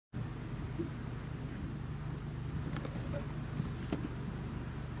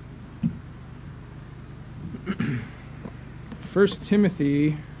1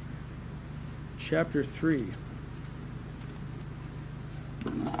 Timothy chapter 3.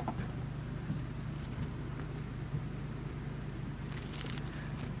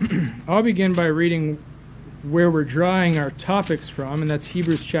 I'll begin by reading where we're drawing our topics from, and that's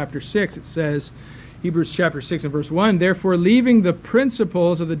Hebrews chapter 6. It says, Hebrews chapter 6 and verse 1, "Therefore, leaving the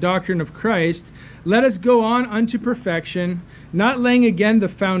principles of the doctrine of Christ, let us go on unto perfection, not laying again the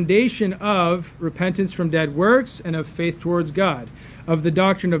foundation of repentance from dead works and of faith towards God, of the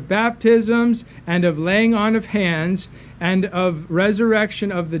doctrine of baptisms and of laying on of hands and of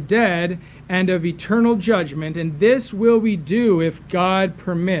resurrection of the dead and of eternal judgment. And this will we do if God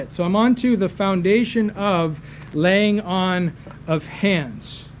permits." So I'm on to the foundation of laying on of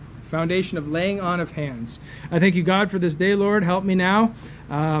hands. Foundation of laying on of hands. I thank you, God, for this day, Lord. Help me now.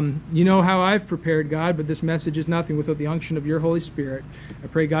 You know how I've prepared, God, but this message is nothing without the unction of your Holy Spirit. I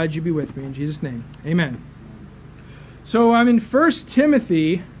pray, God, you be with me. In Jesus' name, amen. So I'm in 1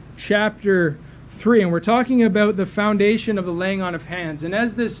 Timothy chapter 3, and we're talking about the foundation of the laying on of hands. And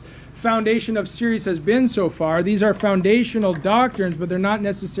as this foundation of series has been so far, these are foundational doctrines, but they're not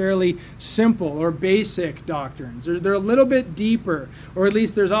necessarily simple or basic doctrines. They're a little bit deeper, or at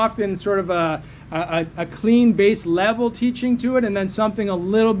least there's often sort of a clean base level teaching to it, and then something a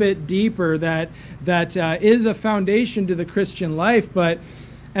little bit deeper that is a foundation to the Christian life. But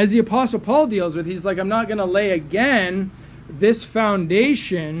as the Apostle Paul deals with, he's like, I'm not going to lay again this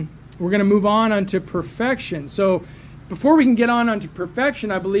foundation. We're going to move on unto perfection. So before we can get on unto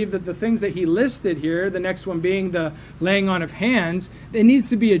perfection, I believe that the things that he listed here, the next one being the laying on of hands, it needs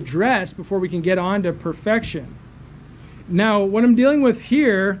to be addressed before we can get on to perfection. Now, what I'm dealing with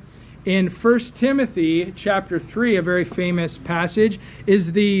here in 1 Timothy chapter 3, a very famous passage,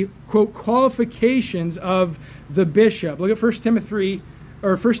 is the, quote, qualifications of the bishop. Look at 1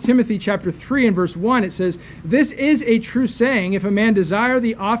 Timothy chapter 3 and verse 1. It says, "This is a true saying, if a man desire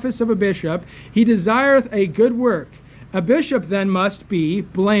the office of a bishop, he desireth a good work. A bishop then must be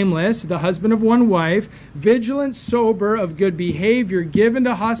blameless, the husband of one wife, vigilant, sober, of good behavior, given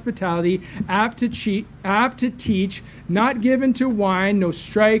to hospitality, apt to teach, not given to wine, no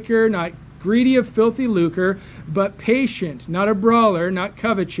striker, not greedy of filthy lucre, but patient, not a brawler, not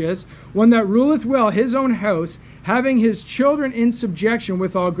covetous, one that ruleth well his own house, having his children in subjection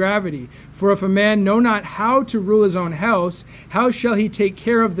with all gravity. For if a man know not how to rule his own house, how shall he take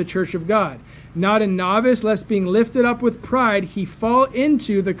care of the church of God? Not a novice, lest being lifted up with pride, he fall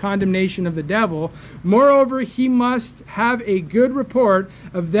into the condemnation of the devil. Moreover, he must have a good report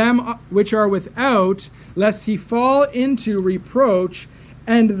of them which are without, lest he fall into reproach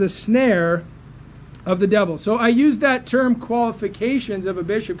and the snare of the devil." So I use that term qualifications of a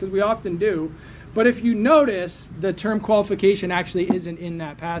bishop because we often do. But if you notice, the term qualification actually isn't in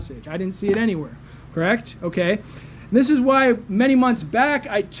that passage. I didn't see it anywhere. Correct? Okay. This is why many months back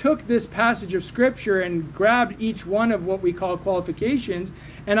I took this passage of Scripture and grabbed each one of what we call qualifications,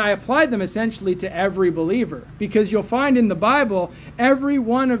 and I applied them essentially to every believer. Because you'll find in the Bible, every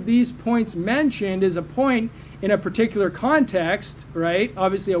one of these points mentioned is a point in a particular context, right?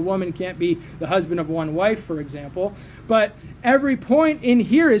 Obviously a woman can't be the husband of one wife, for example. But every point in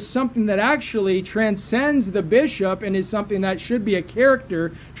here is something that actually transcends the bishop and is something that should be a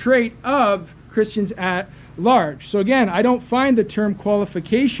character trait of Christians at large. So again, I don't find the term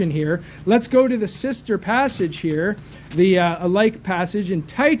qualification here. Let's go to the sister passage here, the alike passage in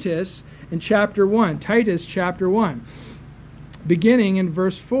Titus in chapter 1. Titus chapter 1, beginning in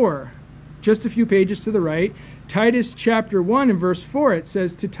verse 4. Just a few pages to the right. Titus chapter 1 and verse 4, it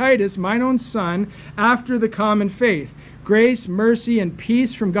says, "To Titus, mine own son, after the common faith, grace, mercy, and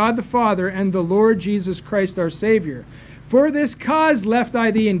peace from God the Father and the Lord Jesus Christ our Savior. For this cause left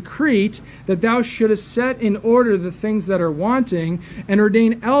I thee in Crete, that thou shouldest set in order the things that are wanting, and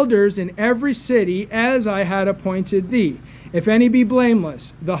ordain elders in every city, as I had appointed thee. If any be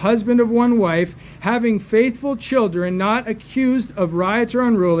blameless, the husband of one wife, having faithful children, not accused of riot or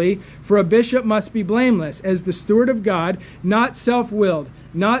unruly, for a bishop must be blameless, as the steward of God, not self-willed,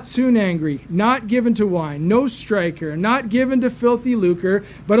 not soon angry, not given to wine, no striker, not given to filthy lucre,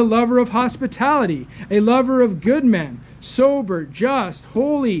 but a lover of hospitality, a lover of good men, sober, just,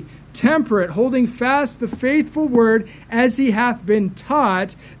 holy, temperate, holding fast the faithful word as he hath been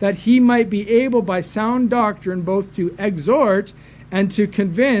taught, that he might be able by sound doctrine both to exhort and to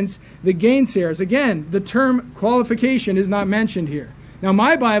convince the gainsayers." Again, the term qualification is not mentioned here. Now,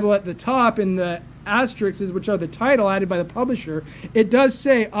 my Bible at the top in the asterisks, which are the title added by the publisher, it does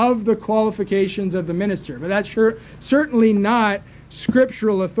say of the qualifications of the minister, but that's certainly not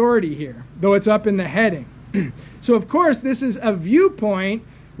scriptural authority here, though it's up in the heading. So, of course, this is a viewpoint,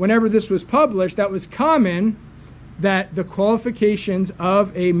 whenever this was published, that was common that the qualifications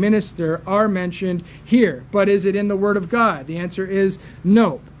of a minister are mentioned here. But is it in the Word of God? The answer is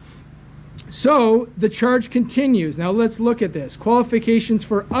no. So the charge continues. Now let's look at this. Qualifications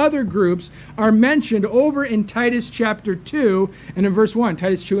for other groups are mentioned over in Titus chapter 2 and in verse 1.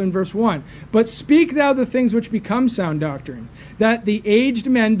 Titus 2 and verse 1. But speak thou the things which become sound doctrine, that the aged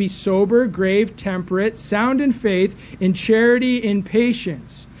men be sober, grave, temperate, sound in faith, in charity, in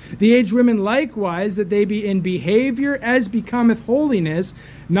patience. The aged women likewise, that they be in behavior as becometh holiness,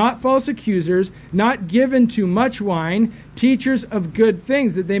 not false accusers, not given to much wine, teachers of good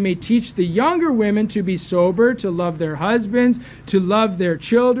things, that they may teach the younger women to be sober, to love their husbands, to love their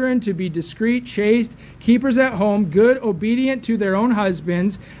children, to be discreet, chaste, keepers at home, good, obedient to their own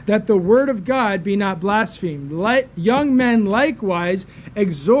husbands, that the word of God be not blasphemed. Young men likewise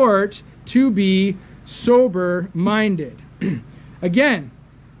exhort to be sober-minded. Again,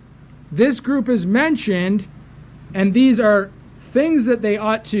 this group is mentioned, and these are things that they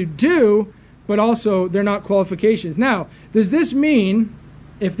ought to do, but also they're not qualifications. Now, does this mean,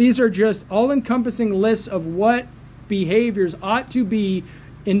 if these are just all-encompassing lists of what behaviors ought to be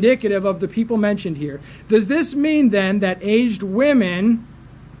indicative of the people mentioned here, does this mean then that aged women,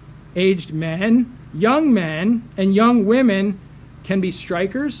 aged men, and young women can be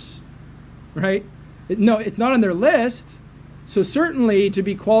strikers? Right? No, it's not on their list. So certainly to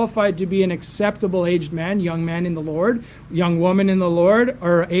be qualified to be an acceptable aged man, young man in the Lord, young woman in the Lord,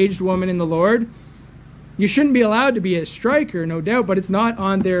 or aged woman in the Lord, you shouldn't be allowed to be a striker, no doubt, but it's not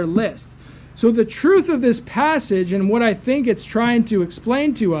on their list. So the truth of this passage and what I think it's trying to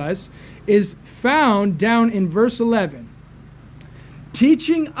explain to us is found down in verse 11,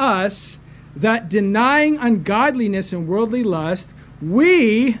 teaching us that denying ungodliness and worldly lust,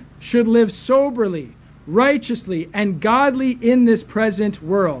 we should live soberly, righteously, and godly in this present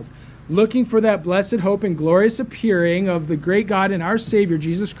world, looking for that blessed hope and glorious appearing of the great God and our Savior,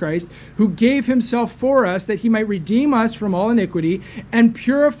 Jesus Christ, who gave himself for us that he might redeem us from all iniquity and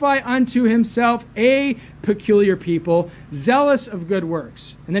purify unto himself a peculiar people, zealous of good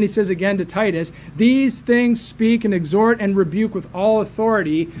works. And then he says again to Titus, these things speak and exhort and rebuke with all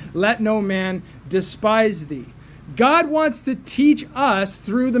authority. Let no man despise thee. God wants to teach us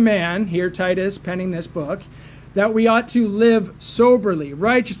through the man, here Titus penning this book, that we ought to live soberly,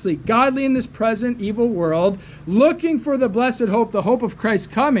 righteously, godly in this present evil world, looking for the blessed hope, the hope of Christ's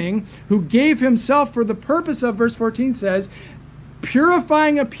coming, who gave himself for the purpose of, verse 14 says,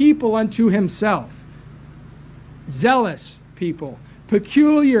 purifying a people unto himself. Zealous people,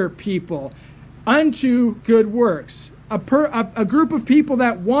 peculiar people, unto good works. A group of people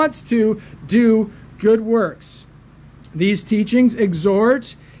that wants to do good works. These teachings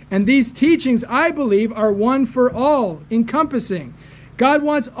exhort, and these teachings, I believe, are one for all, encompassing. God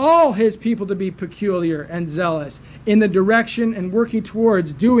wants all his people to be peculiar and zealous in the direction and working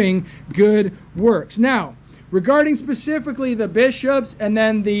towards doing good works. Now, regarding specifically the bishops and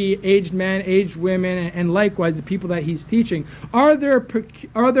then the aged men, aged women, and likewise the people that he's teaching, are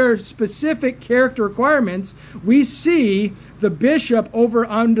there specific character requirements we see the bishop over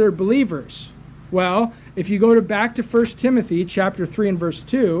under believers? Well, if you go back to 1 Timothy chapter 3 and verse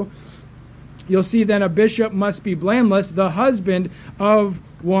 2, you'll see then a bishop must be blameless, the husband of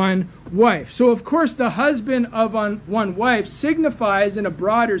one wife. So, of course, the husband of one wife signifies in a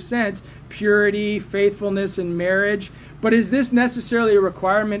broader sense purity, faithfulness in marriage. But is this necessarily a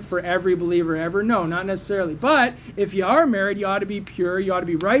requirement for every believer ever? No, not necessarily. But if you are married, you ought to be pure, you ought to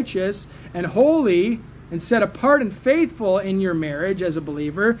be righteous and holy, and set apart and faithful in your marriage as a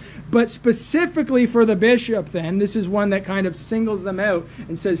believer. But specifically for the bishop then, this is one that kind of singles them out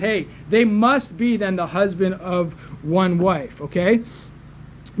and says, hey, they must be then the husband of one wife, okay?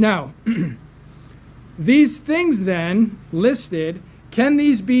 Now, these things then listed, can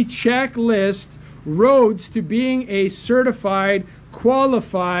these be checklist roads to being a certified,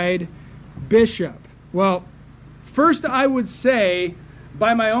 qualified bishop? Well, first I would say,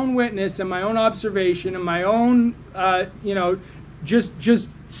 by my own witness and my own observation and my own,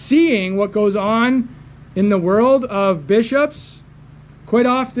 just seeing what goes on in the world of bishops, quite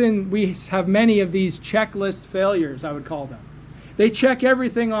often we have many of these checklist failures, I would call them. They check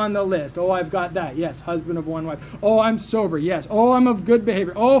everything on the list. Oh, I've got that. Yes, husband of one wife. Oh, I'm sober. Yes. Oh, I'm of good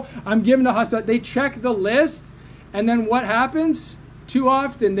behavior. Oh, I'm given to hospitality. They check the list, and then what happens? Too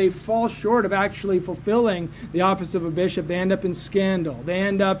often they fall short of actually fulfilling the office of a bishop. They end up in scandal. They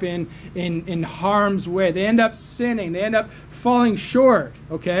end up in harm's way. They end up sinning. They end up falling short,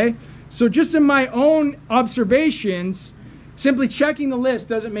 okay? So just in my own observations, simply checking the list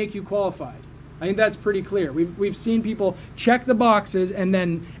doesn't make you qualified. I think that's pretty clear. We've seen people check the boxes and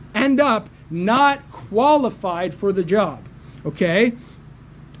then end up not qualified for the job. Okay?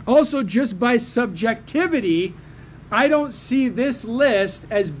 Also, just by subjectivity, I don't see this list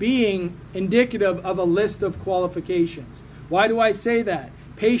as being indicative of a list of qualifications. Why do I say that?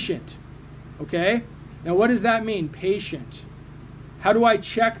 Patient. Okay? Now, what does that mean, patient? How do I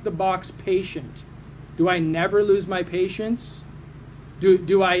check the box patient? Do I never lose my patience?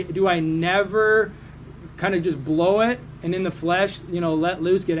 Do I never kind of just blow it and in the flesh, let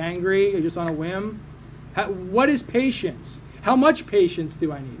loose, get angry, or just on a whim? What is patience? How much patience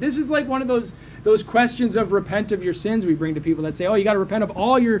do I need? This is like one of those questions of repent of your sins we bring to people that say, oh, you got to repent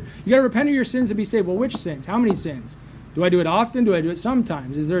of your sins to be saved. Well, which sins? How many sins? Do I do it often? Do I do it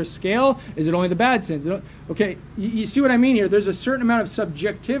sometimes? Is there a scale? Is it only the bad sins? Okay, you see what I mean here? There's a certain amount of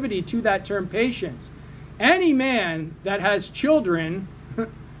subjectivity to that term patience. Any man that has children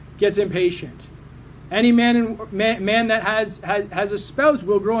gets impatient. Any man that has a spouse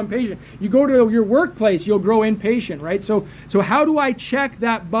will grow impatient. You go to your workplace, you'll grow impatient, right? So how do I check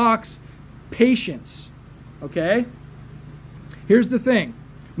that box, patience? Okay? Here's the thing.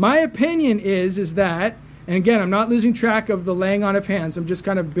 My opinion is that, and again, I'm not losing track of the laying on of hands. I'm just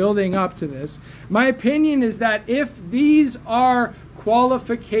kind of building up to this. My opinion is that if these are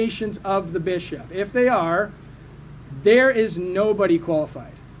qualifications of the bishop, if they are, there is nobody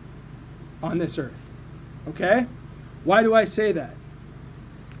qualified on this earth. Okay? Why do I say that?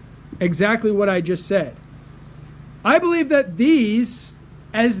 Exactly what I just said. I believe that these,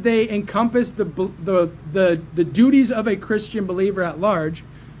 as they encompass the duties of a Christian believer at large,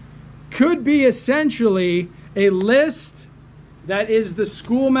 could be essentially a list that is the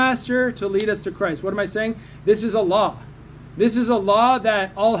schoolmaster to lead us to Christ. What am I saying? This is a law. This is a law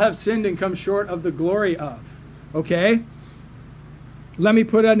that all have sinned and come short of the glory of. Okay? Let me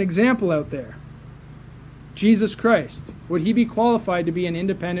put an example out there. Jesus Christ. Would he be qualified to be an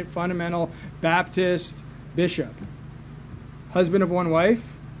independent, fundamental Baptist bishop? Husband of one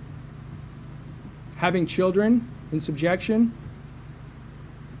wife? Having children in subjection?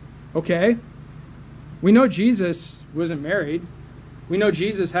 Okay. We know Jesus wasn't married. We know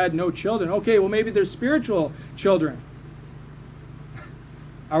Jesus had no children. Okay, well maybe there's spiritual children.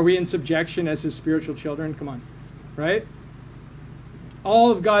 Are we in subjection as his spiritual children? Come on. Right?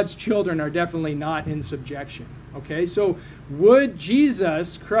 All of God's children are definitely not in subjection. Okay, so would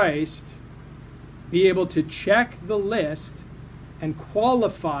Jesus Christ be able to check the list and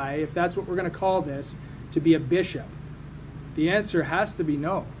qualify, if that's what we're going to call this, to be a bishop? The answer has to be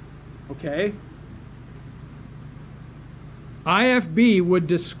no. Okay? IFB would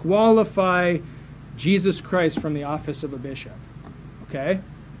disqualify Jesus Christ from the office of a bishop. Okay?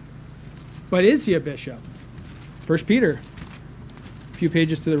 But is he a bishop? 1 Peter. A few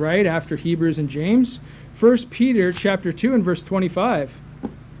pages to the right after Hebrews and James. 1 Peter chapter 2 and verse 25.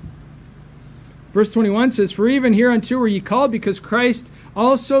 Verse 21 says, "For even hereunto were ye called, because Christ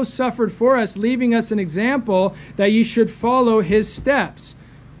also suffered for us, leaving us an example that ye should follow his steps,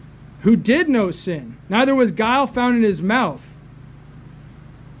 who did no sin, neither was guile found in his mouth.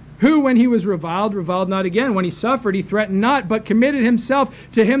 Who, when he was reviled, reviled not again. When he suffered, he threatened not, but committed himself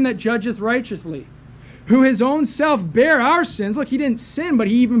to him that judgeth righteously. Who his own self bare our sins." Look, he didn't sin, but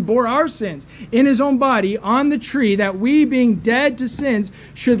he even bore our sins in his own body on the tree, that we, being dead to sins,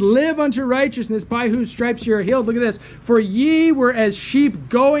 should live unto righteousness, by whose stripes ye are healed. Look at this. "For ye were as sheep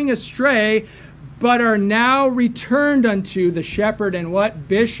going astray, but are now returned unto the shepherd," and what?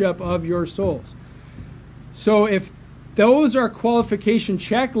 "Bishop of your souls." So if those are qualification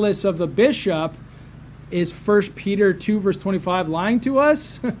checklists of the bishop, is 1 Peter 2 verse 25 lying to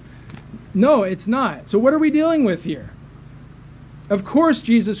us? No, it's not. So what are we dealing with here? Of course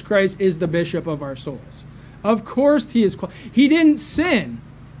Jesus Christ is the bishop of our souls. Of course he is. He didn't sin.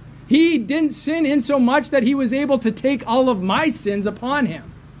 He didn't sin in so much that he was able to take all of my sins upon him.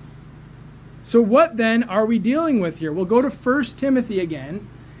 So what then are we dealing with here? We'll go to 1 Timothy again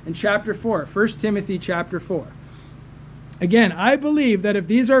in chapter 4. 1 Timothy chapter 4. Again, I believe that if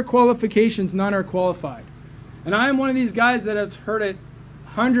these are qualifications, none are qualified. And I am one of these guys that have heard it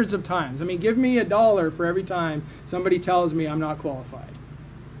hundreds of times. I mean, give me $1 for every time somebody tells me I'm not qualified.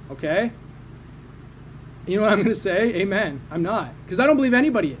 Okay? You know what I'm going to say? Amen. I'm not. Because I don't believe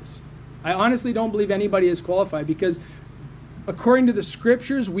anybody is. I honestly don't believe anybody is qualified, because according to the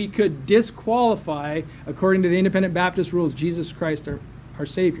scriptures, we could disqualify, according to the independent Baptist rules, Jesus Christ, our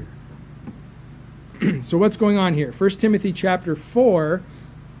Savior. So what's going on here? 1 Timothy chapter 4.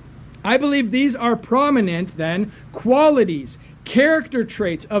 I believe these are prominent, then, qualities, character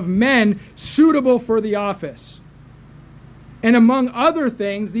traits of men suitable for the office. And among other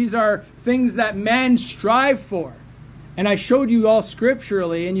things, these are things that men strive for. And I showed you all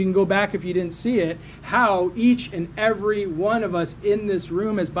scripturally, and you can go back if you didn't see it, how each and every one of us in this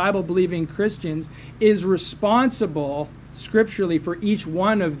room as Bible-believing Christians is responsible scripturally for each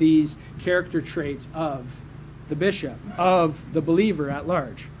one of these character traits of the bishop, of the believer at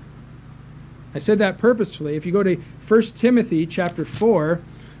large. I said that purposefully. If you go to 1 Timothy chapter 4,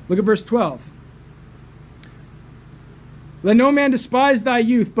 look at verse 12. Let no man despise thy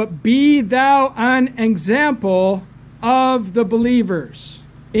youth, but be thou an example of the believers,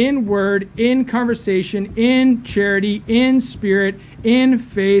 in word, in conversation, in charity, in spirit, in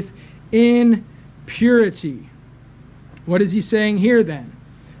faith, in purity. What is he saying here then?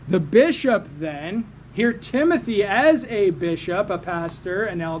 The bishop then, here Timothy as a bishop, a pastor,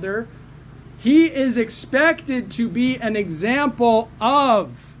 an elder, he is expected to be an example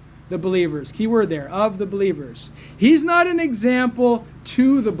of the believers. Key word there, of the believers. He's not an example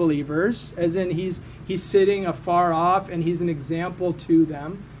to the believers, as in he's sitting afar off and he's an example to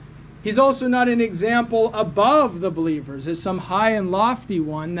them. He's also not an example above the believers, as some high and lofty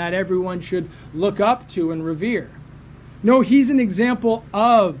one that everyone should look up to and revere. No, he's an example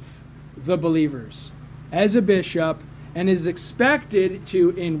of the believers as a bishop, and is expected to,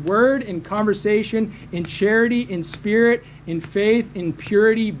 in word, in conversation, in charity, in spirit, in faith, in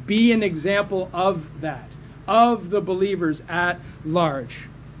purity, be an example of that, of the believers at large.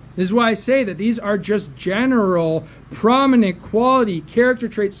 This is why I say that these are just general, prominent quality, character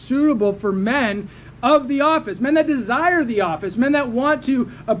traits suitable for men of the office, men that desire the office, men that want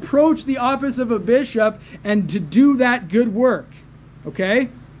to approach the office of a bishop and to do that good work. Okay?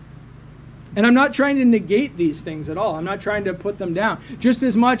 And I'm not trying to negate these things at all. I'm not trying to put them down. Just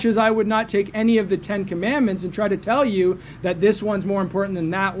as much as I would not take any of the 10 commandments and try to tell you that this one's more important than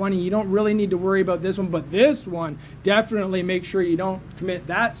that one, and you don't really need to worry about this one, but this one, definitely make sure you don't commit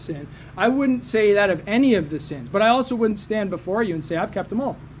that sin. I wouldn't say that of any of the sins, but I also wouldn't stand before you and say, I've kept them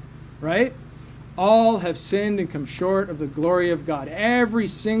all, right? All have sinned and come short of the glory of God. Every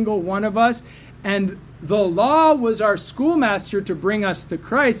single one of us. And the law was our schoolmaster to bring us to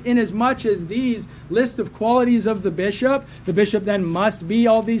Christ, inasmuch as these list of qualities of the bishop then must be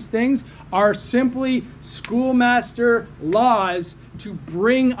all these things, are simply schoolmaster laws to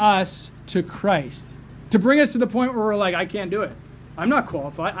bring us to Christ. To bring us to the point where we're like, I can't do it. I'm not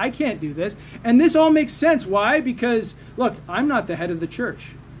qualified. I can't do this. And this all makes sense. Why? Because, look, I'm not the head of the church.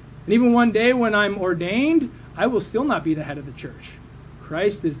 And even one day when I'm ordained, I will still not be the head of the church.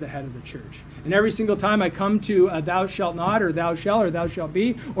 Christ is the head of the church. And every single time I come to a thou shalt not, or thou shalt, or thou shalt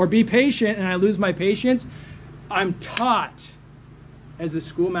be, or be patient, and I lose my patience, I'm taught as the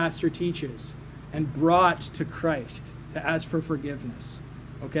schoolmaster teaches and brought to Christ to ask for forgiveness.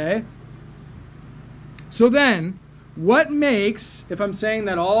 Okay? So then, what makes, if I'm saying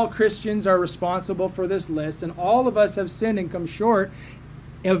that all Christians are responsible for this list, and all of us have sinned and come short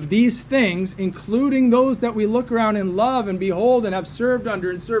of these things, including those that we look around and love and behold and have served under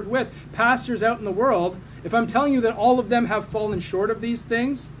and served with, pastors out in the world, if I'm telling you that all of them have fallen short of these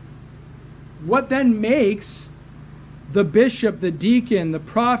things, what then makes the bishop, the deacon, the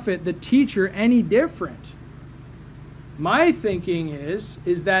prophet, the teacher any different? My thinking is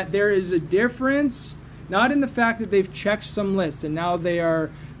that there is a difference, not in the fact that they've checked some lists and now they are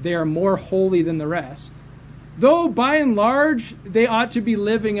more holy than the rest, though by and large they ought to be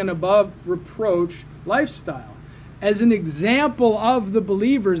living an above reproach lifestyle. As an example of the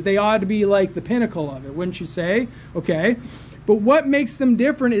believers, they ought to be like the pinnacle of it, wouldn't you say? Okay. But what makes them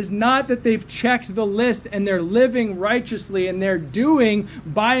different is not that they've checked the list and they're living righteously and they're doing,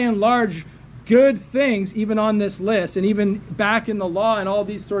 by and large, good things, even on this list, and even back in the law and all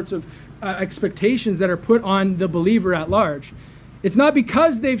these sorts of expectations that are put on the believer at large. It's not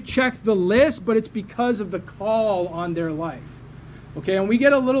because they've checked the list, but it's because of the call on their life. Okay, and we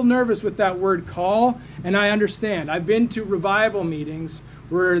get a little nervous with that word call, and I understand. I've been to revival meetings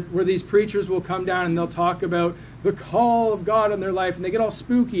where these preachers will come down and they'll talk about the call of God on their life, and they get all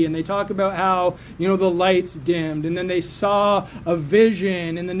spooky, and they talk about how, the lights dimmed, and then they saw a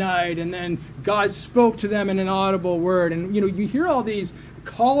vision in the night, and then God spoke to them in an audible word. And, you hear all these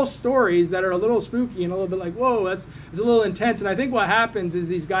call stories that are a little spooky and a little bit like, whoa, it's a little intense. And I think what happens is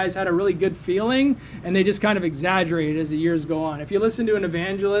these guys had a really good feeling and they just kind of exaggerate as the years go on. If you listen to an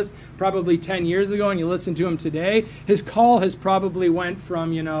evangelist probably 10 years ago and you listen to him today, his call has probably went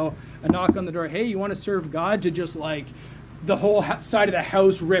from, a knock on the door, hey, you want to serve God, to just like the whole side of the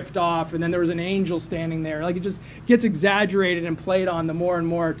house ripped off and then there was an angel standing there. Like, it just gets exaggerated and played on the more and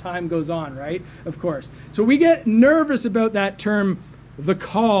more time goes on, right? Of course. So we get nervous about that term, the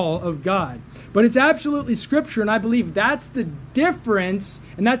call of God. But it's absolutely Scripture, and I believe that's the difference,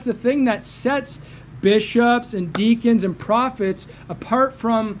 and that's the thing that sets bishops and deacons and prophets apart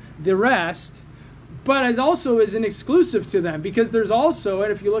from the rest, but it also isn't exclusive to them, because there's also,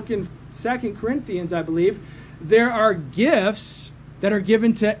 and if you look in 2 Corinthians, I believe, there are gifts that are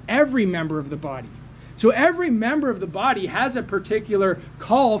given to every member of the body. So every member of the body has a particular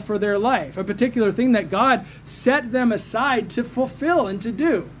call for their life, a particular thing that God set them aside to fulfill and to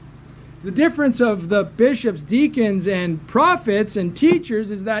do. The difference of the bishops, deacons, and prophets and teachers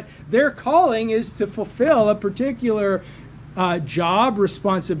is that their calling is to fulfill a particular job,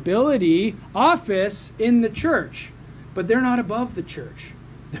 responsibility, office in the church. But they're not above the church.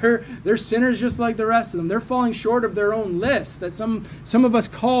 They're sinners just like the rest of them. They're falling short of their own list that some of us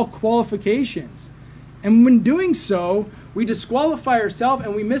call qualifications. And when doing so, we disqualify ourselves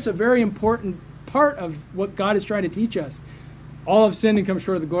and we miss a very important part of what God is trying to teach us. All have sinned and come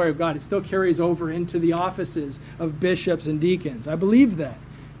short of the glory of God. It still carries over into the offices of bishops and deacons. I believe that.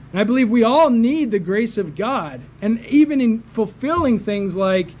 And I believe we all need the grace of God. And even in fulfilling things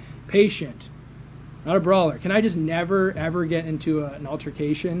like patient, not a brawler. Can I just never, ever get into an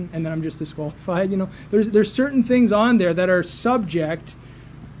altercation and then I'm just disqualified? You know, there's certain things on there that are subject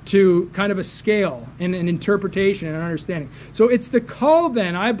to kind of a scale and an interpretation and an understanding. So it's the call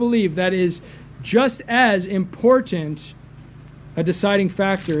then, I believe, that is just as important a deciding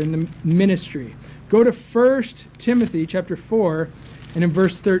factor in the ministry. Go to 1 Timothy chapter 4 and in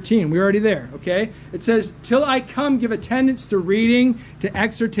verse 13. We're already there, okay? It says, "Till I come, give attendance to reading, to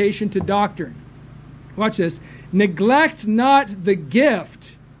exhortation, to doctrine." Watch this. "Neglect not the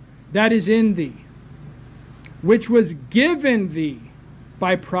gift that is in thee, which was given thee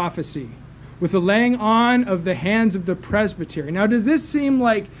by prophecy, with the laying on of the hands of the presbytery." Now, does this seem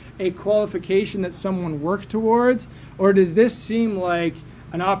like a qualification that someone worked towards, or does this seem like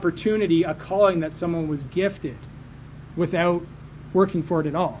an opportunity, a calling that someone was gifted without working for it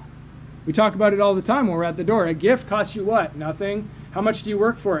at all? We talk about it all the time when we're at the door. A gift costs you what? Nothing. How much do you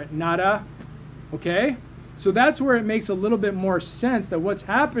work for it? Nada. Okay? So that's where it makes a little bit more sense that what's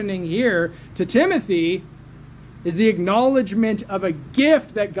happening here to Timothy is the acknowledgement of a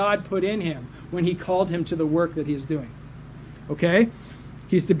gift that God put in him when he called him to the work that he is doing. Okay?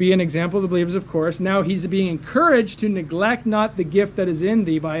 He's to be an example of the believers, of course. Now he's being encouraged to neglect not the gift that is in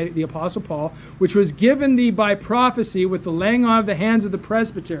thee by the Apostle Paul, which was given thee by prophecy with the laying on of the hands of the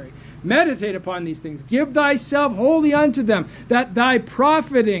presbytery. Meditate upon these things. Give thyself wholly unto them, that thy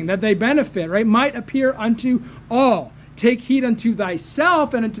profiting, that thy benefit, right, might appear unto all. Take heed unto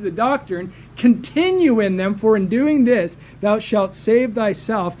thyself and unto the doctrine. Continue in them, for in doing this thou shalt save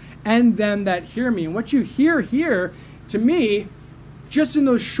thyself and them that hear me. And what you hear here, to me, just in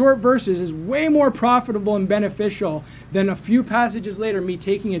those short verses, is way more profitable and beneficial than a few passages later me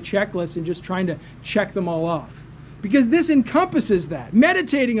taking a checklist and just trying to check them all off. Because this encompasses that.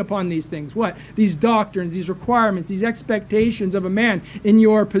 Meditating upon these things. What? These doctrines, these requirements, these expectations of a man in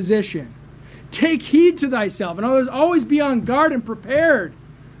your position. Take heed to thyself, and always be on guard and prepared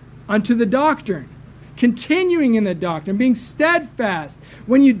unto the doctrine. Continuing in the doctrine, being steadfast.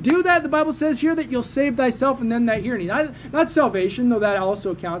 When you do that, the Bible says here that you'll save thyself and them that hear thee. Not salvation, though that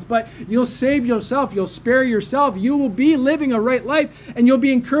also counts, but you'll save yourself, you'll spare yourself, you will be living a right life, and you'll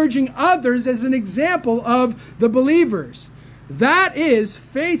be encouraging others as an example of the believers. That is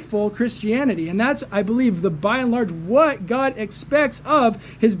faithful Christianity, and that's, I believe, by and large what God expects of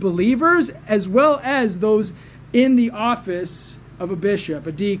his believers as well as those in the office of a bishop,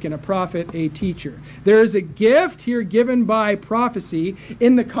 a deacon, a prophet, a teacher. There is a gift here given by prophecy.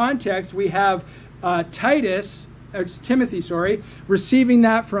 In the context, we have Timothy, receiving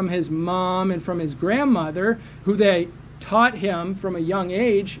that from his mom and from his grandmother, who they taught him from a young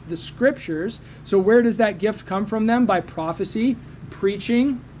age the scriptures. So where does that gift come from them? By prophecy,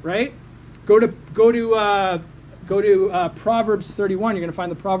 preaching, right? Go to Proverbs 31. You're going to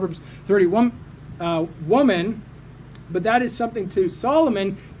find the Proverbs 31 woman. But that is something to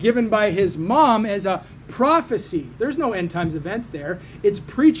Solomon given by his mom as a prophecy. There's no end times events there. It's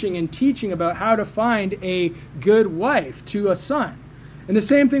preaching and teaching about how to find a good wife to a son. And the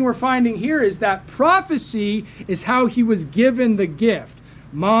same thing we're finding here is that prophecy is how he was given the gift.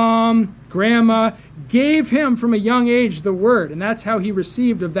 Mom, grandma gave him from a young age the word, and that's how he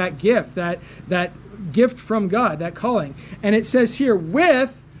received of that gift, that gift from God, that calling. And it says here,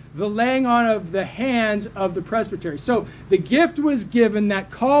 with the laying on of the hands of the presbytery. So the gift was given, that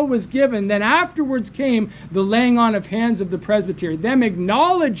call was given, then afterwards came the laying on of hands of the presbytery, them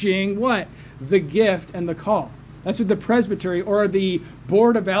acknowledging what? The gift and the call. That's what the presbytery or the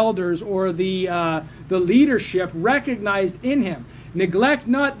board of elders or the leadership recognized in him. Neglect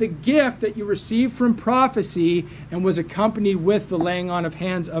not the gift that you received from prophecy and was accompanied with the laying on of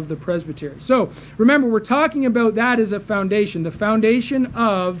hands of the presbytery. So, remember, we're talking about that as a foundation, the foundation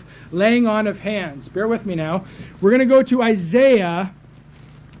of laying on of hands. Bear with me now. We're going to go to Isaiah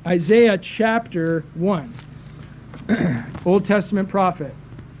chapter 1, Old Testament prophet,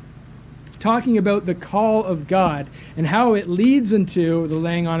 talking about the call of God and how it leads into the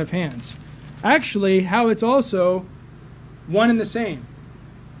laying on of hands. Actually, how it's also one and the same.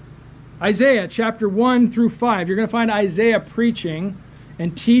 Isaiah chapter 1 through 5. You're going to find Isaiah preaching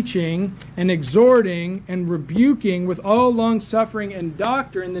and teaching and exhorting and rebuking with all long-suffering and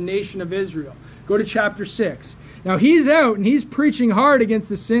doctrine the nation of Israel. Go to chapter 6. Now he's out and he's preaching hard against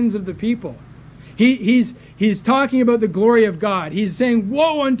the sins of the people. He's talking about the glory of God. He's saying,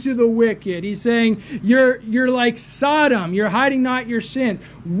 woe unto the wicked. He's saying, you're like Sodom. You're hiding not your sins.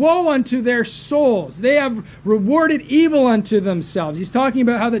 Woe unto their souls. They have rewarded evil unto themselves. He's talking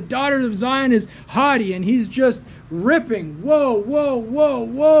about how the daughter of Zion is haughty, and he's just ripping, woe, woe, woe,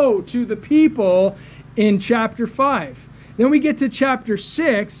 woe to the people in chapter 5. Then we get to chapter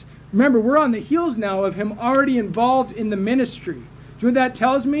 6. Remember, we're on the heels now of him already involved in the ministry. Do you know what that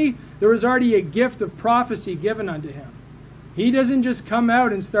tells me? There was already a gift of prophecy given unto him. He doesn't just come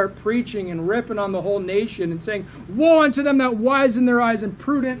out and start preaching and ripping on the whole nation and saying, woe unto them that wise in their eyes and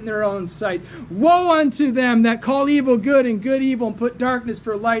prudent in their own sight. Woe unto them that call evil good and good evil, and put darkness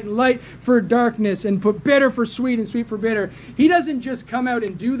for light and light for darkness, and put bitter for sweet and sweet for bitter. He doesn't just come out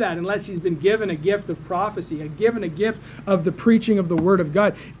and do that unless he's been given a gift of prophecy, given a gift of the preaching of the Word of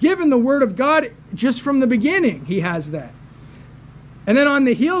God. Given the Word of God just from the beginning, he has that. And then on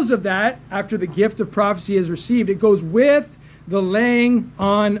the heels of that, after the gift of prophecy is received, it goes with the laying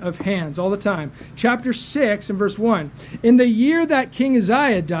on of hands all the time. Chapter 6 and verse 1. In the year that King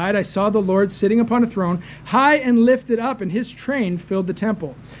Uzziah died, I saw the Lord sitting upon a throne, high and lifted up, and his train filled the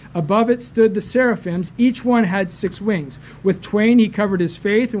temple. Above it stood the seraphims. Each one had 6 wings. With twain he covered his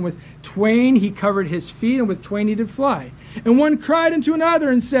face, and with twain he covered his feet, and with twain he did fly. And one cried unto another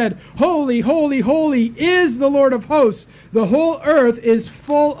and said, Holy, holy, holy is the Lord of hosts. The whole earth is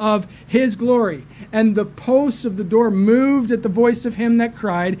full of his glory. And the posts of the door moved at the voice of him that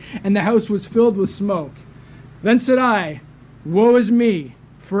cried, and the house was filled with smoke. Then said I, Woe is me,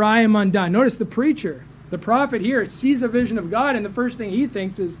 for I am undone. Notice the preacher, the prophet here, sees a vision of God, and the first thing he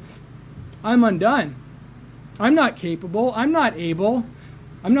thinks is, I'm undone. I'm not capable. I'm not able.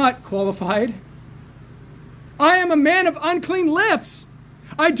 I'm not qualified. I am a man of unclean lips.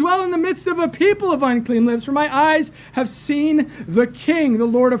 I dwell in the midst of a people of unclean lips, for my eyes have seen the King, the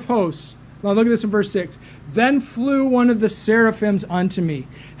Lord of hosts. Now look at this in verse 6. Then flew one of the seraphims unto me,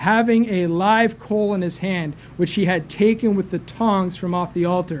 having a live coal in his hand, which he had taken with the tongs from off the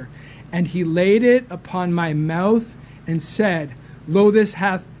altar. And he laid it upon my mouth, and said, Lo, this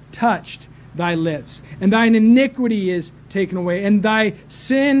hath touched thy lips, and thine iniquity is taken away, and thy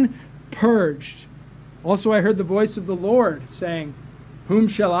sin purged. Also I heard the voice of the Lord, saying, Whom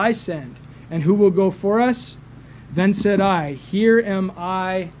shall I send? And who will go for us? Then said I, Here am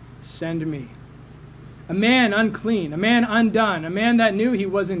I, send me. A man unclean, a man undone, a man that knew he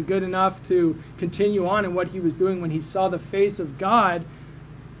wasn't good enough to continue on in what he was doing when he saw the face of God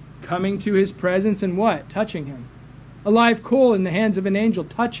coming to his presence and what? Touching him. A live coal in the hands of an angel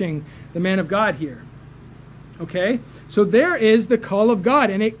touching the man of God here. Okay? So there is the call of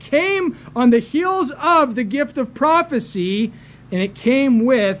God. And it came on the heels of the gift of prophecy, and it came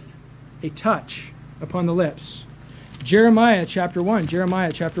with a touch upon the lips. Jeremiah chapter 1.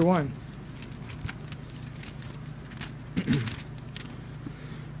 Jeremiah chapter 1.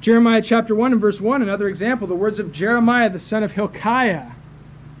 Jeremiah chapter 1 and verse 1, another example, the words of Jeremiah the son of Hilkiah,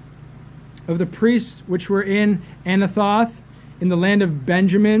 of the priests which were in Anathoth, in the land of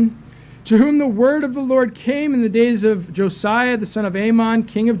Benjamin, to whom the word of the Lord came in the days of Josiah the son of Amon,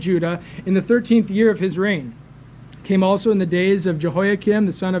 king of Judah, in the 13th year of his reign. Came also in the days of Jehoiakim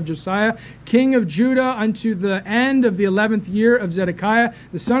the son of Josiah, king of Judah, unto the end of the 11th year of Zedekiah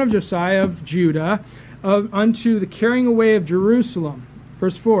the son of Josiah of Judah, unto the carrying away of Jerusalem.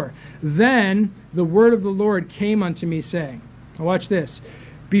 Verse 4, Then the word of the Lord came unto me, saying, now watch this,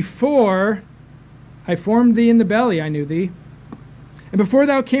 Before I formed thee in the belly, I knew thee. And before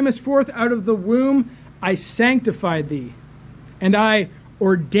thou camest forth out of the womb, I sanctified thee. And I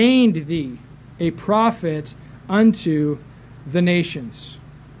ordained thee a prophet unto the nations.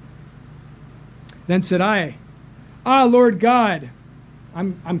 Then said I, Lord God,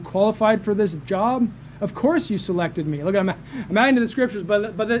 I'm qualified for this job. Of course you selected me. Look, I'm adding to the scriptures,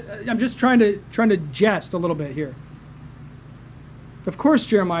 but I'm just trying to jest a little bit here. Of course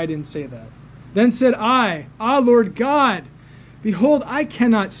Jeremiah didn't say that. Then said I, Lord God, Behold, I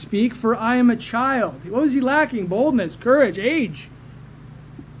cannot speak, for I am a child. What was he lacking? Boldness, courage, age.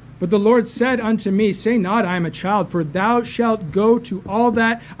 But the Lord said unto me, say not, I am a child, for thou shalt go to all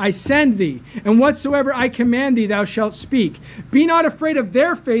that I send thee, and whatsoever I command thee thou shalt speak. Be not afraid of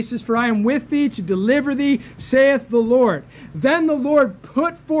their faces, for I am with thee to deliver thee, saith the Lord. Then the Lord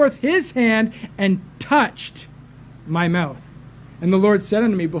put forth his hand and touched my mouth. And the Lord said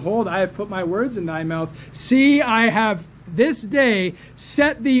unto me, behold, I have put my words in thy mouth. See, I have this day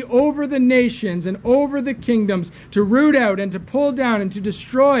set thee over the nations and over the kingdoms, to root out and to pull down and to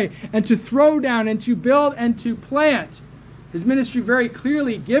destroy and to throw down and to build and to plant. His ministry very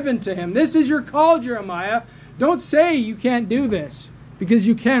clearly given to him. This is your call, Jeremiah. Don't say you can't do this, because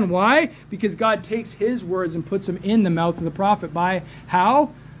you can. Why? Because God takes his words and puts them in the mouth of the prophet. By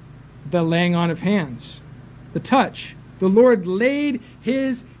how? The laying on of hands. The touch. The Lord laid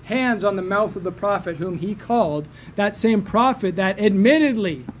his hands on the mouth of the prophet whom he called, that same prophet that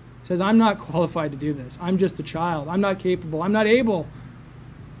admittedly says, I'm not qualified to do this. I'm just a child. I'm not capable. I'm not able.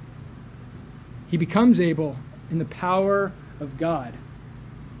 He becomes able in the power of God.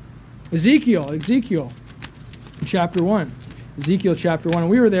 Ezekiel chapter 1. Ezekiel chapter 1.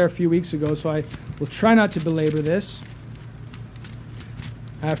 We were there a few weeks ago, so I will try not to belabor this.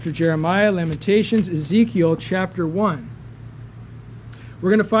 After Jeremiah, Lamentations, Ezekiel chapter 1. We're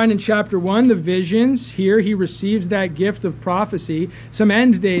going to find in chapter 1 the visions. Here he receives that gift of prophecy, some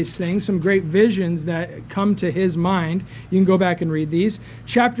end days things, some great visions that come to his mind. You can go back and read these.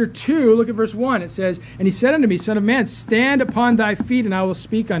 Chapter 2, look at verse 1. It says, and he said unto me, Son of man, stand upon thy feet, and I will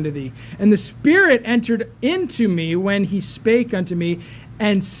speak unto thee. And the Spirit entered into me when he spake unto me,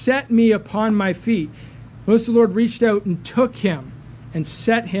 and set me upon my feet. Notice the Lord reached out and took him and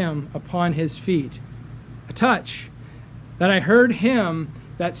set him upon his feet. A touch. That I heard him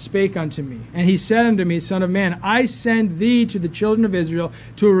that spake unto me. And he said unto me, Son of man, I send thee to the children of Israel,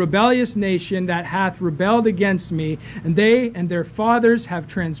 to a rebellious nation that hath rebelled against me, and they and their fathers have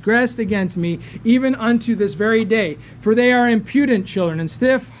transgressed against me, even unto this very day. For they are impudent children, and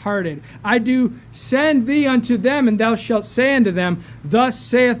stiff-hearted. I do send thee unto them, and thou shalt say unto them, Thus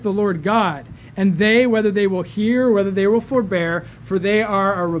saith the Lord God. And they, whether they will hear, or whether they will forbear, for they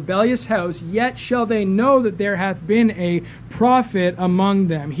are a rebellious house, yet shall they know that there hath been a prophet among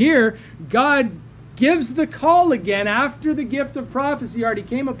them. Here, God gives the call again after the gift of prophecy already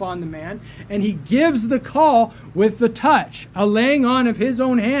came upon the man, and he gives the call with the touch, a laying on of his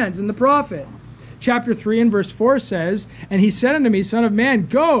own hands in the prophet. Chapter 3 and verse 4 says, And he said unto me, Son of man,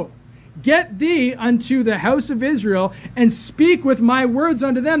 go, get thee unto the house of Israel, and speak with my words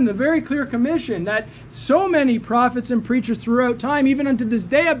unto them. The very clear commission that so many prophets and preachers throughout time, even unto this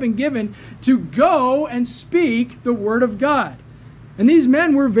day, have been given, to go and speak the word of God. And these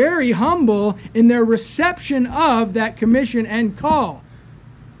men were very humble in their reception of that commission and call.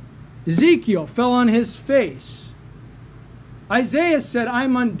 Ezekiel fell on his face. Isaiah said,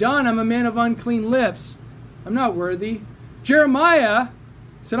 I'm undone, I'm a man of unclean lips. I'm not worthy. Jeremiah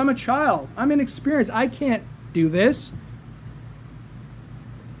said, I'm a child. I'm inexperienced. I can't do this.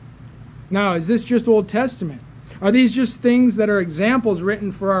 Now, is this just Old Testament? Are these just things that are examples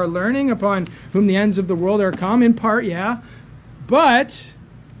written for our learning, upon whom the ends of the world are come? In part, yeah. But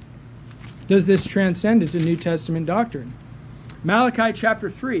does this transcend into New Testament doctrine? Malachi chapter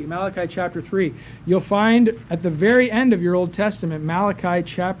 3. Malachi chapter 3. You'll find at the very end of your Old Testament, Malachi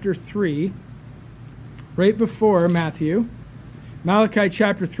chapter 3, right before Matthew. Malachi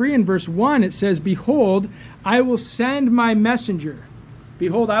chapter 3 and verse 1, it says, Behold, I will send my messenger.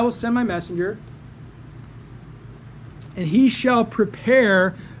 Behold, I will send my messenger, and he shall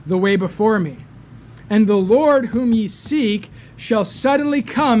prepare the way before me. And the Lord whom ye seek shall suddenly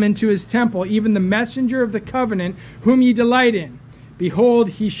come into his temple, even the messenger of the covenant whom ye delight in. Behold,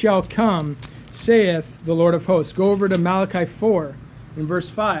 he shall come, saith the Lord of hosts. Go over to Malachi 4 in verse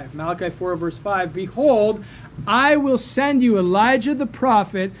 5. Malachi 4 verse 5. Behold, I will send you Elijah the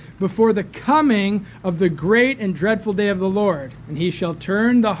prophet before the coming of the great and dreadful day of the Lord. And he shall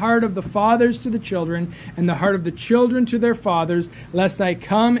turn the heart of the fathers to the children, and the heart of the children to their fathers, lest I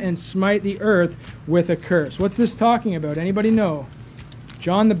come and smite the earth with a curse. What's this talking about? Anybody know?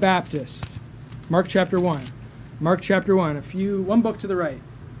 John the Baptist. Mark chapter 1. Mark chapter 1. One book to the right.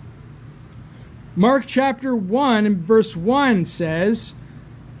 Mark chapter 1 and verse 1 says,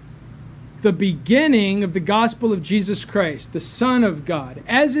 the beginning of the gospel of Jesus Christ, the Son of God,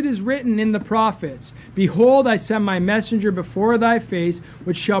 as it is written in the prophets, Behold, I send my messenger before thy face,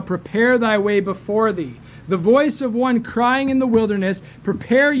 which shall prepare thy way before thee. The voice of one crying in the wilderness,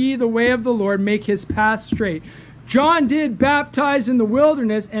 Prepare ye the way of the Lord, make his path straight. John did baptize in the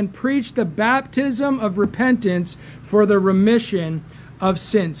wilderness and preach the baptism of repentance for the remission of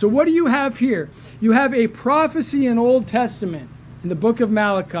sin. So what do you have here? You have a prophecy in Old Testament, in the book of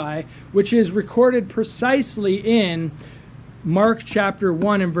Malachi, which is recorded precisely in Mark chapter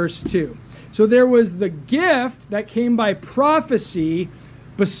 1 and verse 2. So there was the gift that came by prophecy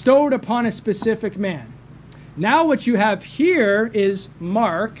bestowed upon a specific man. Now what you have here is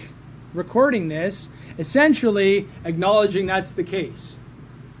Mark recording this, essentially acknowledging that's the case.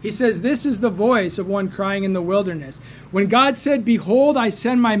 He says, this is the voice of one crying in the wilderness. When God said, behold, I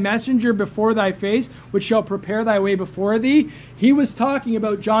send my messenger before thy face, which shall prepare thy way before thee, he was talking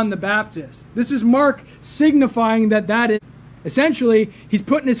about John the Baptist. This is Mark signifying that is, essentially, he's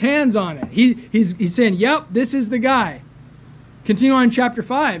putting his hands on it. He's saying, yep, this is the guy. Continue on in chapter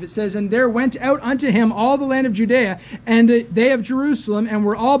 5. It says, and there went out unto him all the land of Judea, and they of Jerusalem, and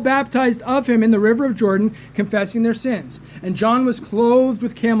were all baptized of him in the river of Jordan, confessing their sins. And John was clothed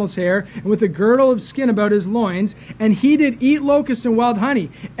with camel's hair, and with a girdle of skin about his loins, and he did eat locusts and wild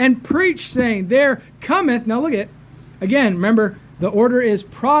honey, and preached, saying, there cometh, now look at, again, remember, the order is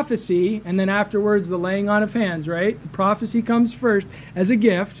prophecy, and then afterwards the laying on of hands, right? The prophecy comes first as a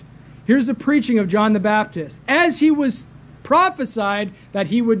gift. Here's the preaching of John the Baptist. As he was prophesied that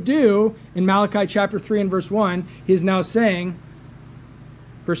he would do in Malachi chapter 3 and verse 1, he is now saying,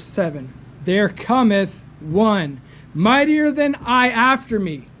 verse 7, there cometh one mightier than I after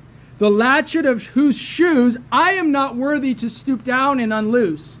me, the latchet of whose shoes I am not worthy to stoop down and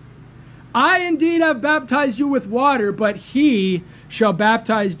unloose. I indeed have baptized you with water, but he shall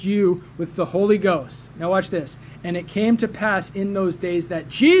baptize you with the Holy Ghost. Now watch this. And it came to pass in those days that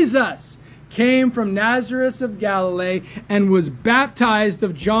Jesus came from Nazareth of Galilee and was baptized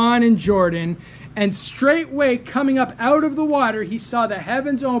of John in Jordan. And straightway coming up out of the water, he saw the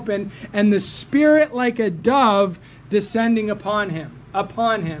heavens open and the Spirit like a dove descending upon him.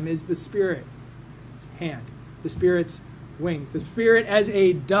 Upon him is the Spirit's hand, the Spirit's wings, the Spirit as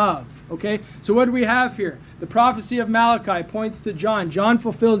a dove. Okay, so what do we have here? The prophecy of Malachi points to John. John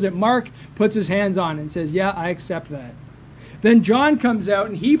fulfills it. Mark puts his hands on it and says, yeah, I accept that. Then John comes out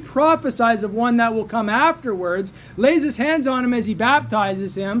and he prophesies of one that will come afterwards, lays his hands on him as he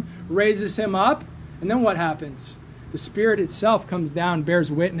baptizes him, raises him up, and then what happens? The Spirit itself comes down,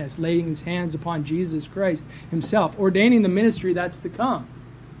 bears witness, laying his hands upon Jesus Christ himself, ordaining the ministry that's to come.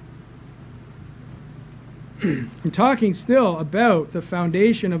 I'm talking still about the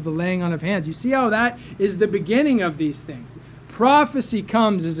foundation of the laying on of hands. You see how that is the beginning of these things. Prophecy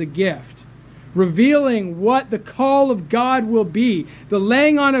comes as a gift, revealing what the call of God will be. The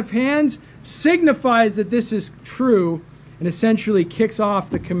laying on of hands signifies that this is true and essentially kicks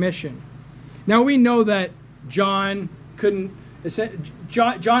off the commission. Now we know that John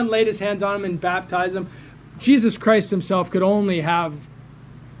laid his hands on him and baptized him. Jesus Christ himself could only have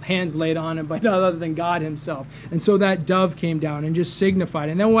hands laid on him by none other than God himself. And so that dove came down and just signified.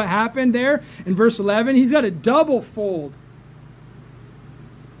 And then what happened there in verse 11? He's got a double fold.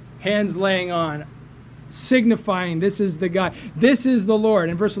 Hands laying on, signifying this is the guy. This is the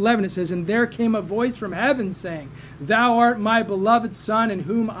Lord. In verse 11 it says, and there came a voice from heaven saying, thou art my beloved Son, in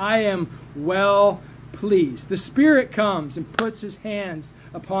whom I am well pleased. The Spirit comes and puts his hands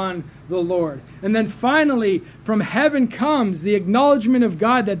upon the Lord. And then finally, from heaven comes the acknowledgement of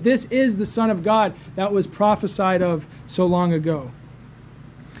God that this is the Son of God that was prophesied of so long ago.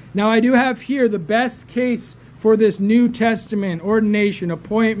 Now I do have here the best case for this New Testament ordination,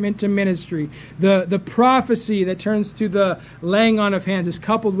 appointment to ministry. The prophecy that turns to the laying on of hands is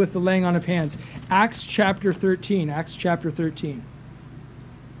coupled with the laying on of hands. Acts chapter 13. Acts chapter 13.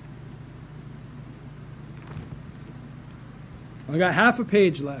 I got half a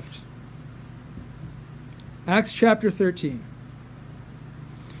page left. Acts chapter 13.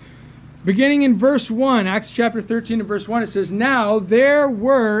 Beginning in verse 1, Acts chapter 13 and verse 1, it says, now there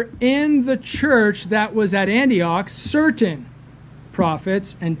were in the church that was at Antioch certain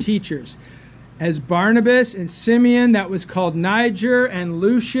prophets and teachers, as Barnabas and Simeon that was called Niger, and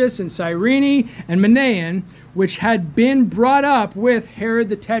Lucius and Cyrene and Manaen, which had been brought up with Herod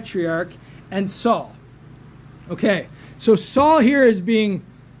the Tetrarch and Saul. Okay. So Saul here is being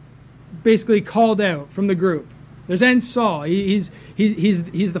basically called out from the group. There's N. Saul. He's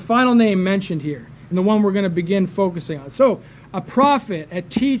the final name mentioned here, and the one we're going to begin focusing on. So a prophet, a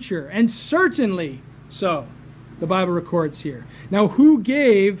teacher, and certainly so, the Bible records here. Now who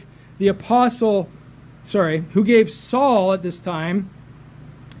gave Saul at this time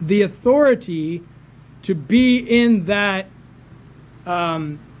the authority to be in that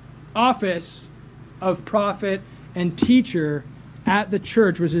office of prophet and teacher at the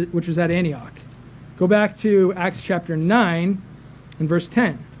church, which was at Antioch? Go back to Acts chapter 9 and verse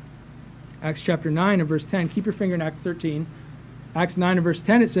 10. Acts chapter 9 and verse 10. Keep your finger in Acts 13. Acts 9 and verse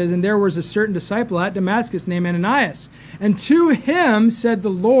 10, it says, "And there was a certain disciple at Damascus named Ananias. And to him said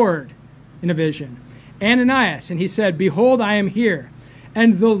the Lord in a vision, Ananias. And he said, Behold, I am here.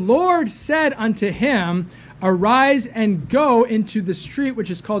 And the Lord said unto him, Arise and go into the street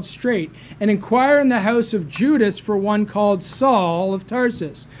which is called Straight, and inquire in the house of Judas for one called Saul of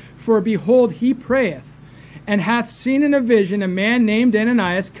Tarsus. For behold, he prayeth, and hath seen in a vision a man named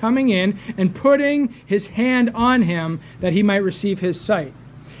Ananias coming in and putting his hand on him that he might receive his sight.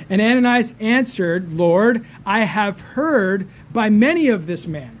 And Ananias answered, Lord, I have heard by many of this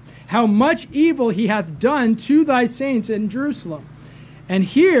man, how much evil he hath done to thy saints in Jerusalem. And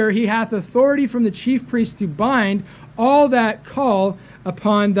here he hath authority from the chief priest to bind all that call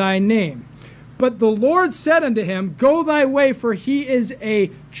upon thy name. But the Lord said unto him, Go thy way, for he is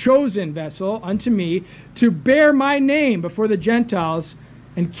a chosen vessel unto me, to bear my name before the Gentiles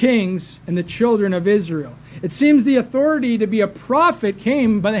and kings and the children of Israel. It seems the authority to be a prophet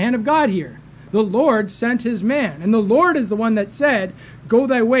came by the hand of God here. The Lord sent his man, and the Lord is the one that said, Go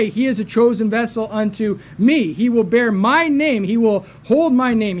thy way, he is a chosen vessel unto me. He will bear my name, he will hold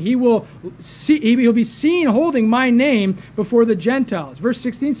my name, he'll be seen holding my name before the Gentiles. Verse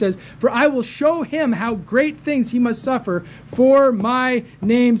 16 says, For I will show him how great things he must suffer for my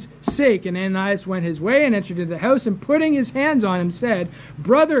name's sake. And Ananias went his way and entered into the house, and putting his hands on him said,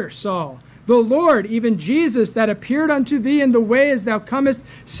 Brother Saul, the Lord, even Jesus, that appeared unto thee in the way as thou comest,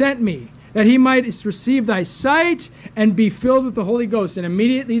 sent me, that he might receive thy sight and be filled with the Holy Ghost. And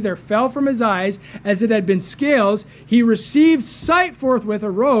immediately there fell from his eyes, as it had been scales. He received sight forthwith,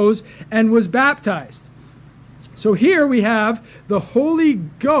 arose, and was baptized. So here we have the Holy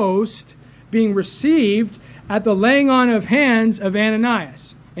Ghost being received at the laying on of hands of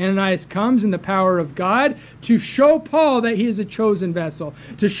Ananias. Ananias comes in the power of God to show Paul that he is a chosen vessel,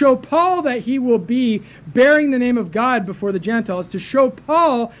 to show Paul that he will be bearing the name of God before the Gentiles, to show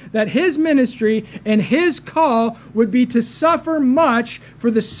Paul that his ministry and his call would be to suffer much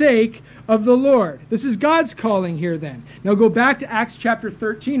for the sake of the Lord. This is God's calling here then. Now go back to Acts chapter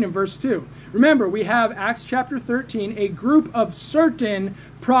 13 and verse 2. Remember, we have Acts chapter 13, a group of certain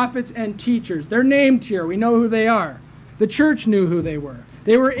prophets and teachers. They're named here. We know who they are. The church knew who they were.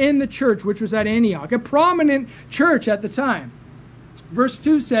 They were in the church, which was at Antioch, a prominent church at the time. Verse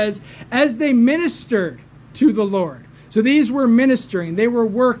 2 says, as they ministered to the Lord. So these were ministering, they were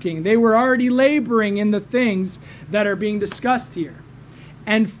working, they were already laboring in the things that are being discussed here.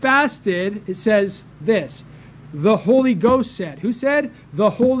 And fasted, it says this, the Holy Ghost said. Who said? The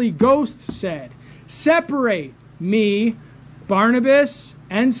Holy Ghost said, Separate me, Barnabas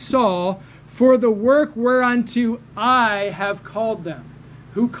and Saul, for the work whereunto I have called them.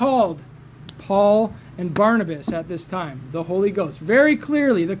 Who called Paul and Barnabas at this time? The Holy Ghost. Very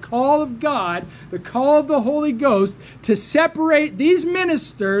clearly, the call of God, the call of the Holy Ghost to separate these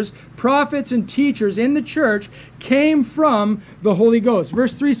ministers, prophets, and teachers in the church came from the Holy Ghost.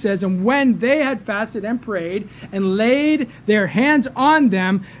 Verse 3 says, And when they had fasted and prayed and laid their hands on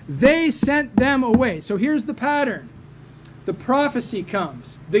them, they sent them away. So here's the pattern. The prophecy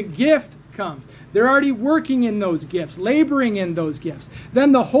comes. The gift comes. They're already working in those gifts, laboring in those gifts.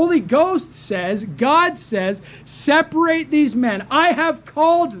 Then the Holy Ghost says, God says, separate these men. I have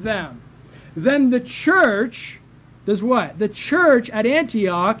called them. Then the church does what? The church at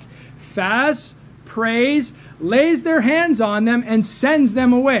Antioch fasts, prays, lays their hands on them, and sends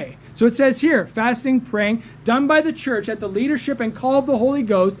them away. So it says here, fasting, praying, done by the church at the leadership and call of the Holy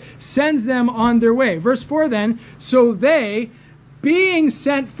Ghost, sends them on their way. Verse 4 then, so they, being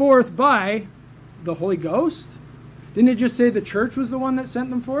sent forth by the Holy Ghost? Didn't it just say the church was the one that sent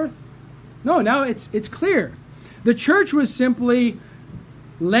them forth? No, now it's clear. The church was simply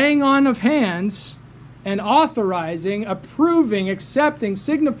laying on of hands and authorizing, approving, accepting,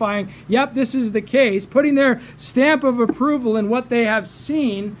 signifying, yep, this is the case, putting their stamp of approval in what they have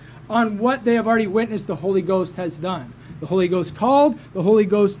seen on what they have already witnessed the Holy Ghost has done. The Holy Ghost called, the Holy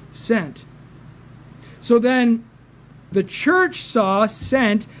Ghost sent. So then, the church saw,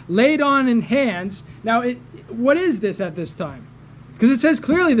 sent, laid on in hands. Now, what is this at this time? Because it says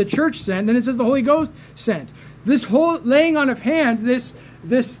clearly the church sent, then it says the Holy Ghost sent. This whole laying on of hands,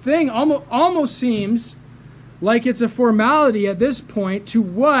 this thing almost seems like it's a formality at this point to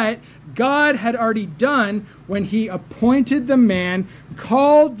what God had already done when he appointed the man,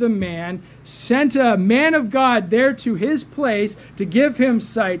 called the man, sent a man of God there to his place to give him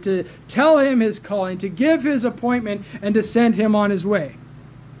sight, to tell him his calling, to give his appointment, and to send him on his way.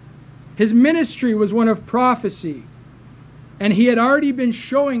 His ministry was one of prophecy And he had already been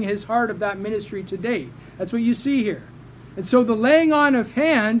showing his heart of that ministry to date. That's what you see here. And so the laying on of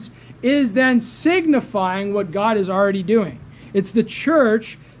hands is then signifying what God is already doing. It's the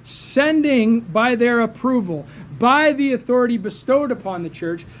church sending by their approval, by the authority bestowed upon the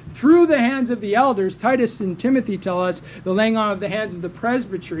church, through the hands of the elders. Titus and Timothy tell us the laying on of the hands of the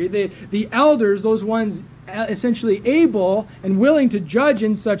presbytery. The elders, those ones essentially able and willing to judge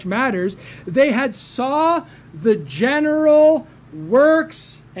in such matters, they had saw the general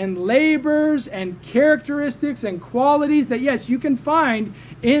works and labors and characteristics and qualities that, yes, you can find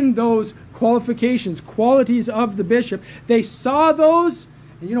in those qualifications, qualities of the bishop. They saw those,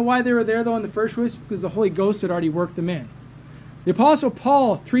 and you know why they were there, though, in the first place? Because the Holy Ghost had already worked them in. The Apostle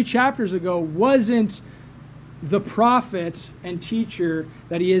Paul, 3 chapters ago, wasn't the prophet and teacher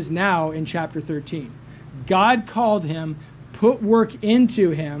that he is now in chapter 13. God called him, put work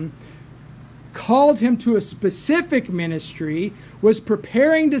into him, called him to a specific ministry, was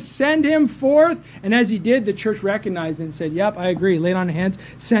preparing to send him forth, and as he did, the church recognized it and said, yep, I agree, laid on hands,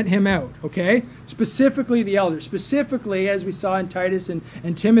 sent him out, okay? Specifically the elders, specifically, as we saw in Titus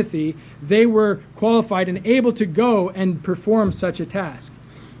and Timothy, they were qualified and able to go and perform such a task.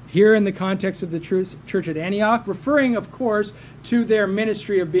 Here in the context of the church at Antioch, referring, of course, to their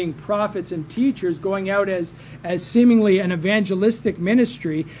ministry of being prophets and teachers, going out as seemingly an evangelistic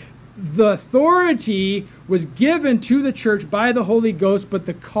ministry. The authority was given to the church by the Holy Ghost, but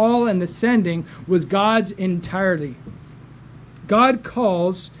the call and the sending was God's entirely. God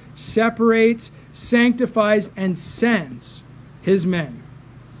calls, separates, sanctifies, and sends his men.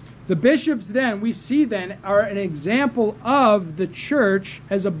 The bishops then, we see then, are an example of the church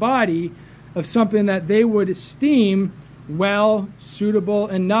as a body of something that they would esteem well, suitable,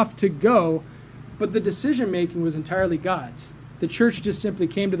 enough to go, but the decision-making was entirely God's. The church just simply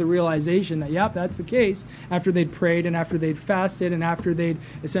came to the realization that, yep, that's the case, after they'd prayed and after they'd fasted and after they'd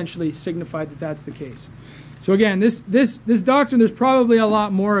essentially signified that that's the case. So again, this doctrine, there's probably a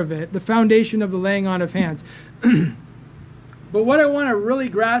lot more of it, the foundation of the laying on of hands. But what I want to really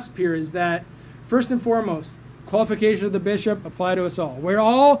grasp here is that, first and foremost, qualification of the bishop apply to us all. We're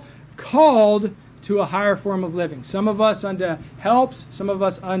all called to a higher form of living. Some of us unto helps, some of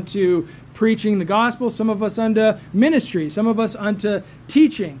us unto preaching the gospel, some of us unto ministry, some of us unto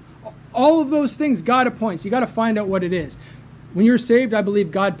teaching. All of those things God appoints. You got to find out what it is. When you're saved, I believe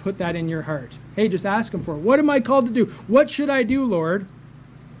God put that in your heart. Hey, just ask him for it. What am I called to do? What should I do, Lord?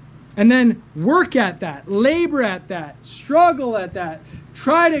 And then work at that, labor at that, struggle at that.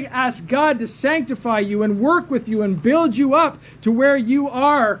 Try to ask God to sanctify you and work with you and build you up to where you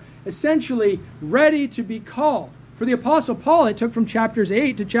are essentially ready to be called. For the Apostle Paul, it took from chapters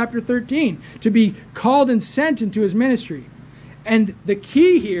 8 to chapter 13 to be called and sent into his ministry. And the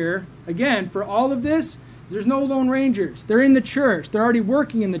key here, again, for all of this, there's no Lone Rangers. They're in the church. They're already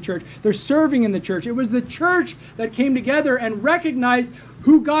working in the church. They're serving in the church. It was the church that came together and recognized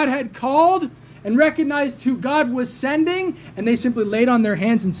who God had called and recognized who God was sending, and they simply laid on their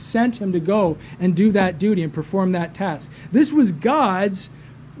hands and sent him to go and do that duty and perform that task. This was God's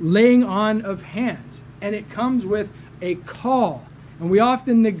laying on of hands, and it comes with a call, and we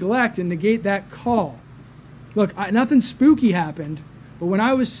often neglect and negate that call. Look, nothing spooky happened, but when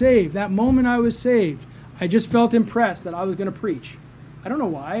I was saved, that moment I was saved, I just felt impressed that I was going to preach. I don't know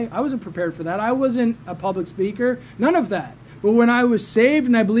why. I wasn't prepared for that. I wasn't a public speaker. None of that. But when I was saved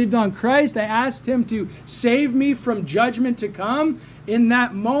and I believed on Christ, I asked him to save me from judgment to come. In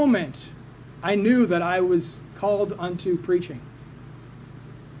that moment, I knew that I was called unto preaching.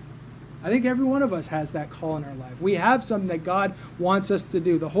 I think every one of us has that call in our life. We have something that God wants us to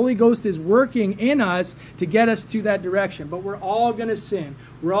do. The Holy Ghost is working in us to get us to that direction. But we're all going to sin.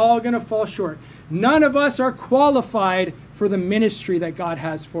 We're all going to fall short. None of us are qualified for the ministry that God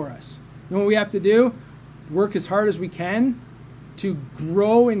has for us. You know what we have to do? Work as hard as we can to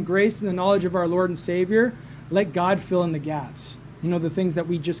grow in grace and the knowledge of our Lord and Savior. Let God fill in the gaps. You know, the things that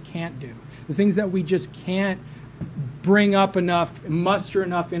we just can't do. The things that we just can't bring up enough, muster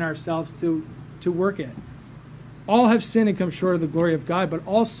enough in ourselves to work it. All have sinned and come short of the glory of God, but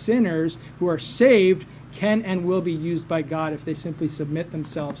all sinners who are saved can and will be used by God if they simply submit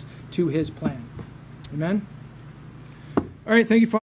themselves to his plan. Amen? All right, thank you, Father.